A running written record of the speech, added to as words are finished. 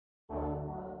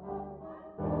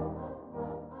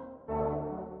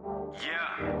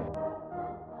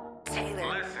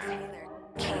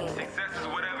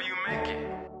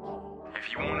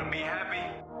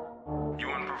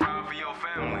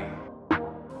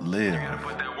live, You gotta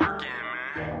put that work in,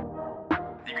 man.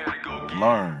 You gotta go get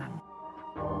learn,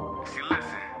 it. See,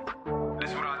 listen, this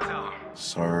is what I tell them.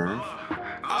 serve,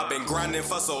 I've been grinding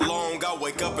for so long, I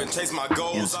wake up and chase my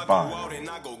goals. I go inspire. out and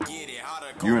I go get it. How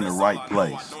to You're in the code, right that's all I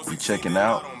know. I place. don't You're succeed checking and I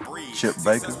out don't breathe. Chip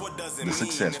Success, Baker, what does it the mean?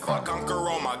 Success If I Chronicles. conquer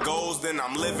all my goals, then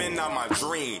I'm living out my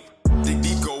dream. Dig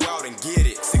deep, go out and get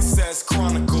it. Success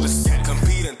Chronicles.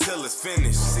 Compete until it's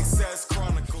finished. Success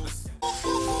Chronicles.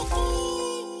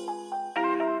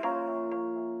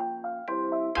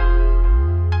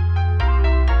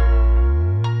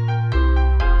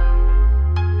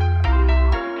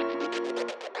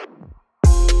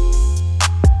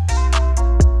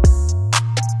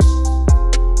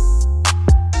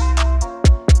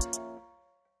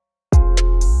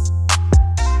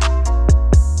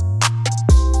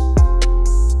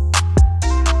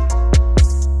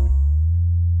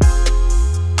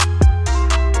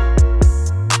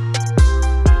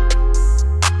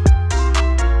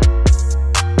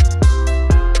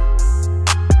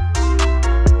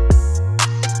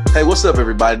 Hey, what's up,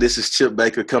 everybody? This is Chip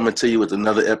Baker coming to you with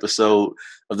another episode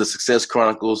of the Success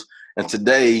Chronicles. And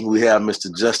today we have Mr.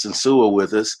 Justin Su'a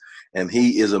with us, and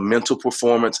he is a mental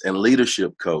performance and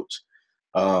leadership coach,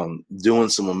 doing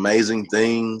some amazing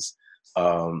things.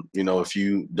 If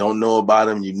you don't know about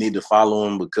him, you need to follow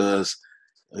him because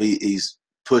he's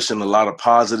pushing a lot of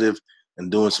positive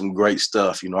and doing some great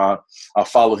stuff. I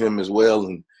follow him as well,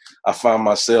 and I find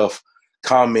myself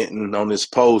commenting on this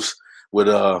post with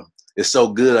it's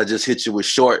so good, I just hit you with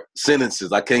short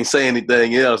sentences. I can't say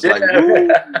anything else. Yeah. Like, woo.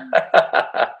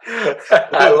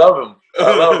 I love him.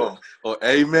 I love him. Or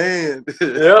amen.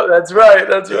 Yeah, that's right.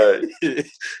 That's right.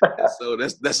 So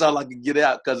that's all I can get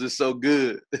out because it's so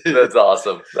good. That's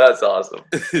awesome. That's awesome.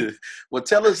 Well,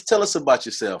 tell us about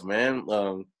yourself, man.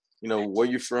 Where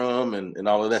you're from and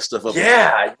all of that stuff.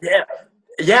 Yeah.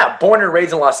 Born and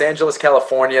raised in Los Angeles,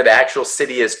 California. The actual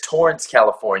city is Torrance,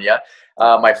 California.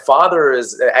 My father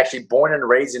is actually born and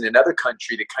raised in another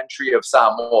country, the country of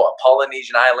Samoa,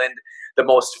 Polynesian island. The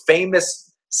most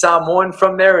famous Samoan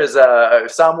from there is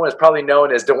Samoan is probably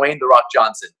known as Dwayne "The Rock"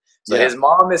 Johnson. So His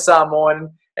mom is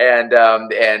Samoan,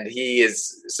 and he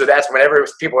is. So that's whenever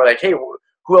people are like, "Hey,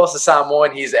 who else is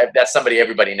Samoan?" That's somebody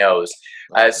everybody knows.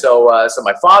 So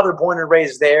my father, born and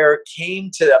raised there,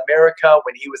 came to America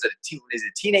when he was a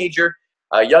teenager.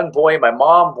 A young boy. My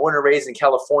mom, born and raised in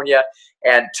California,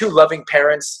 and two loving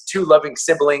parents, two loving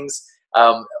siblings.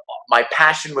 My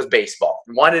passion was baseball.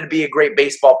 Wanted to be a great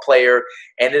baseball player.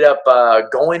 Ended up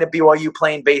going to BYU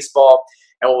playing baseball.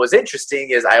 And what was interesting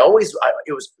is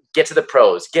it was get to the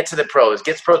pros,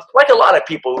 like a lot of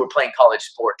people who were playing college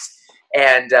sports.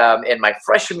 And in my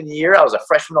freshman year, I was a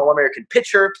freshman All-American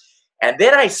pitcher. And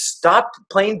then I stopped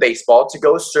playing baseball to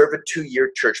go serve a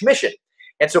 2-year church mission.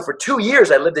 And so for 2 years,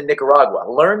 I lived in Nicaragua,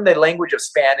 learned the language of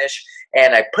Spanish,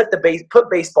 and I put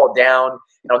baseball down.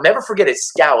 And I'll never forget a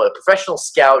professional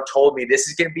scout told me this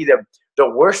is going to be the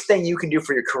worst thing you can do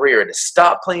for your career, to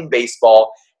stop playing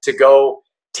baseball to go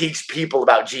teach people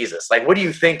about Jesus. Like, what are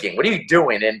you thinking? What are you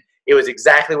doing? And it was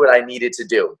exactly what I needed to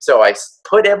do. So I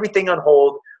put everything on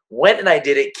hold, went and I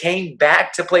did it, came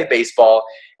back to play baseball,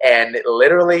 and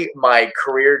literally my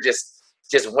career just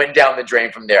went down the drain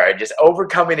from there. I just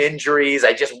overcoming injuries.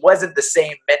 I just wasn't the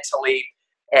same mentally.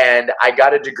 And I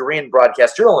got a degree in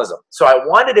broadcast journalism. So I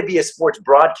wanted to be a sports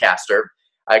broadcaster.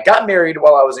 I got married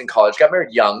while I was in college, got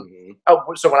married young.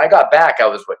 So when I got back, I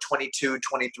was 22,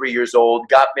 23 years old,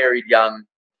 got married young,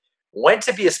 went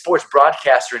to be a sports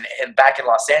broadcaster and back in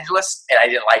Los Angeles, and I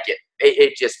didn't like it.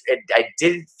 I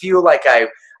didn't feel like I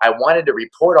wanted to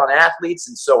report on athletes.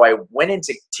 And so I went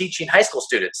into teaching high school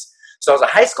students. So I was a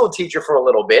high school teacher for a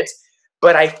little bit,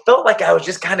 but I felt like I was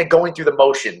just kind of going through the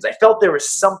motions. I felt there was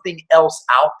something else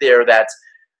out there that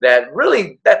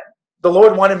the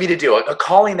Lord wanted me to do, a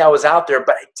calling that was out there,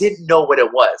 but I didn't know what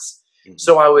it was. Mm-hmm.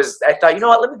 So I thought, you know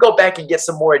what, let me go back and get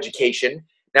some more education.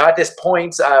 Now at this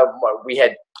point, we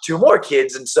had 2 more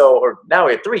kids, or now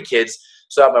we have 3 kids.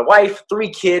 So I have my wife, 3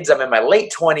 kids. I'm in my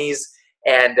late 20s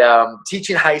and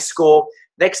teaching high school.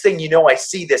 Next thing you know, I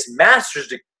see this master's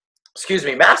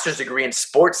degree in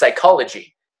sports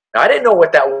psychology. Now, I didn't know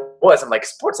what that was. I'm like,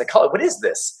 sports psychology, what is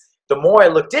this? The more I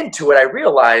looked into it, I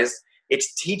realized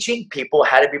it's teaching people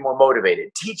how to be more motivated,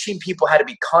 teaching people how to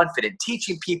be confident,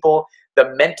 teaching people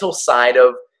the mental side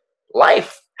of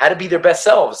life, how to be their best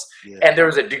selves. Yeah. And there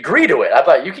was a degree to it. I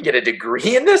thought you could get a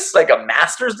degree in this, like a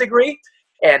master's degree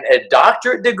and a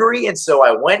doctorate degree. And so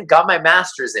I went, got my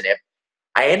master's in it.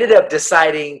 I ended up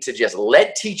deciding to just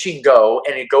let teaching go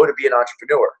and go to be an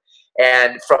entrepreneur.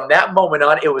 And from that moment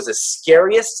on, it was the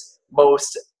scariest,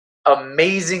 most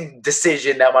amazing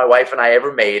decision that my wife and I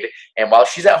ever made. And while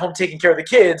she's at home taking care of the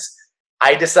kids,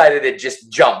 I decided to just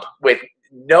jump with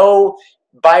no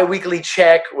bi-weekly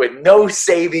check, with no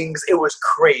savings. It was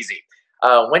crazy.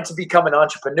 Went to become an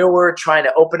entrepreneur, trying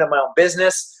to open up my own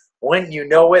business. When you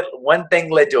know it, one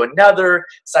thing led to another.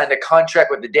 Signed a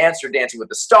contract with the dancer Dancing with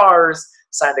the Stars.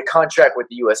 Signed a contract with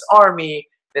the U.S. Army.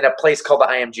 Then a place called the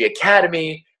IMG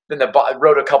Academy. Then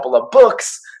wrote a couple of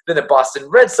books. Then the Boston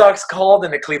Red Sox called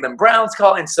and the Cleveland Browns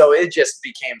called. And so it just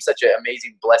became such an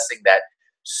amazing blessing that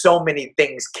so many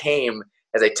things came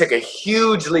as I took a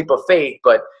huge leap of faith,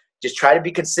 but just try to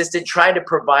be consistent, try to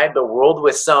provide the world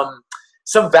with some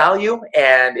value,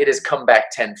 and it has come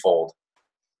back tenfold.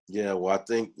 Yeah, well, I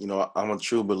think, I'm a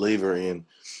true believer in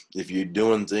if you're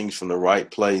doing things from the right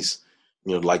place,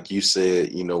 like you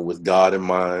said, with God in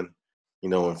mind,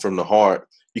 and from the heart,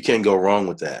 you can't go wrong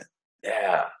with that.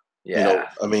 Yeah. Yeah.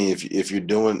 I mean, if you're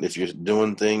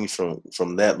doing things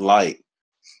from that light,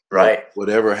 right,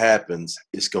 whatever happens,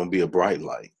 it's going to be a bright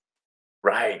light.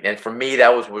 Right. And for me,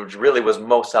 that was what really was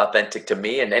most authentic to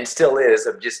me, and still is,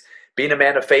 of just being a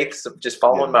man of faith, so just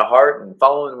following my heart and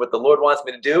following what the Lord wants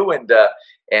me to do.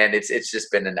 And it's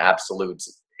just been an absolute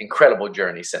incredible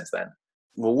journey since then.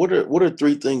 Well, what are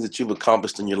 3 things that you've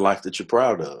accomplished in your life that you're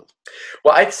proud of?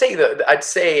 Well,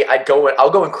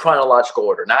 I'll go in chronological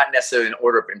order, not necessarily in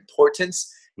order of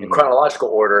importance. In chronological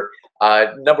order,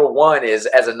 number 1 is,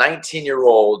 as a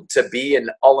 19-year-old, to be an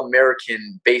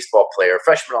All-American baseball player,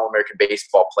 freshman All-American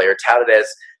baseball player, touted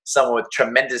as someone with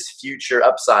tremendous future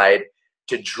upside,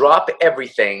 to drop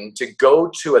everything, to go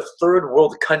to a third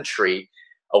world country,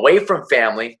 away from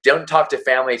family, don't talk to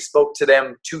family, spoke to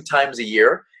them 2 times a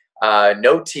year,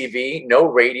 no TV, no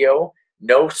radio,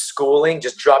 no schooling,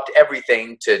 just dropped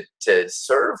everything to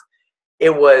serve.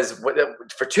 It was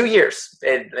for 2 years,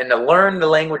 and to learn the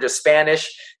language of Spanish,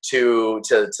 to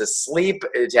sleep,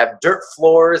 to have dirt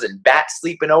floors and bats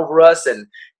sleeping over us, and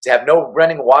to have no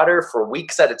running water for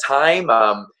weeks at a time.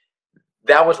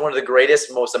 That was one of the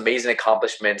greatest, most amazing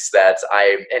accomplishments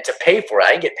and to pay for it.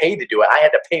 I didn't get paid to do it. I had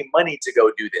to pay money to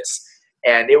go do this.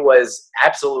 And it was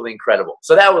absolutely incredible.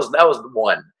 So that was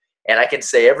one. And I can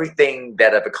say everything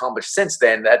that I've accomplished since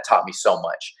then, that taught me so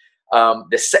much.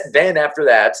 Then after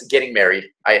that, getting married,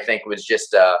 I think, was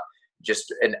just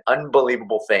an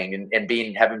unbelievable thing,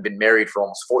 and having been married for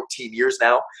almost 14 years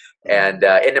now. And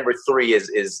number 3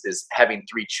 is having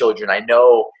 3 children. I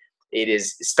know it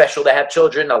is special to have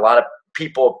children. A lot of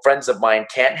people, friends of mine,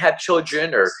 can't have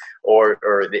children, or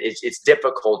it's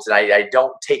difficult, and I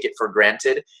don't take it for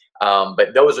granted.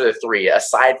 But those are the 3,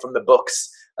 aside from the books,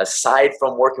 aside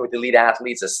from working with elite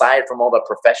athletes, aside from all the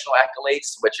professional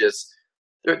accolades, which is,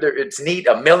 it's neat.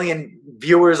 1 million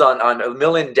viewers on 1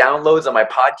 million downloads on my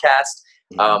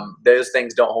podcast. Those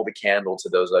things don't hold a candle to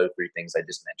those other 3 things I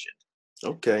just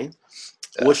mentioned. Okay.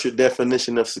 What's your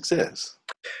definition of success?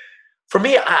 For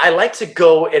me, I like to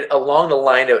go along the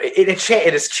line of it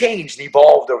has changed and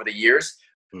evolved over the years.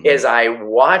 As I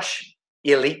watch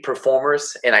elite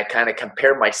performers and I kind of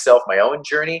compare my own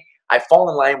journey, I fall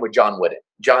in line with John Wooden.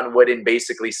 John Wooden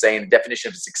basically saying the definition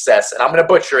of success, and I'm going to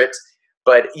butcher it,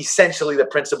 but essentially the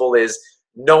principle is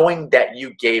knowing that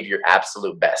you gave your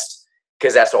absolute best,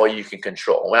 because that's all you can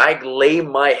control. When I lay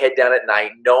my head down at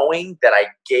night, knowing that I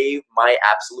gave my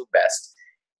absolute best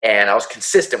and I was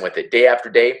consistent with it day after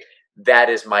day, that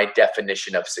is my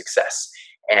definition of success.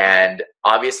 And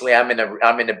obviously I'm in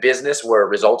a business where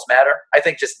results matter. I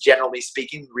think just generally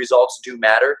speaking, results do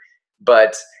matter,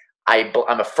 but I'm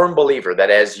a firm believer that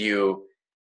as you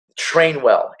train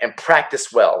well and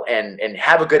practice well and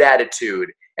have a good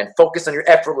attitude and focus on your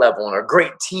effort level and are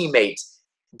great teammates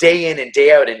day in and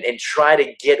day out, and try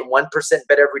to get 1%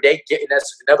 better every day, in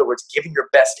other words, giving your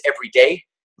best every day,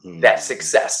 that's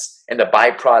success. And the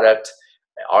byproduct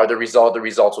are the result. The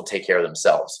results will take care of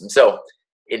themselves. And so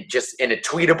in a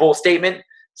tweetable statement,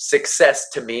 success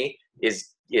to me is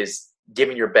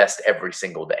giving your best every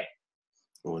single day.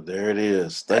 Well, there it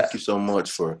is. Thank you so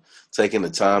much for taking the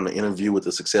time to interview with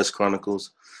the Success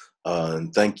Chronicles.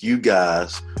 And thank you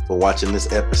guys for watching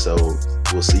this episode.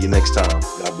 We'll see you next time.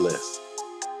 God bless.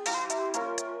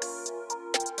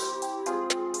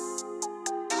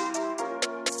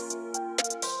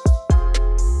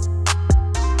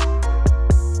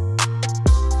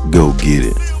 Go get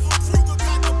it.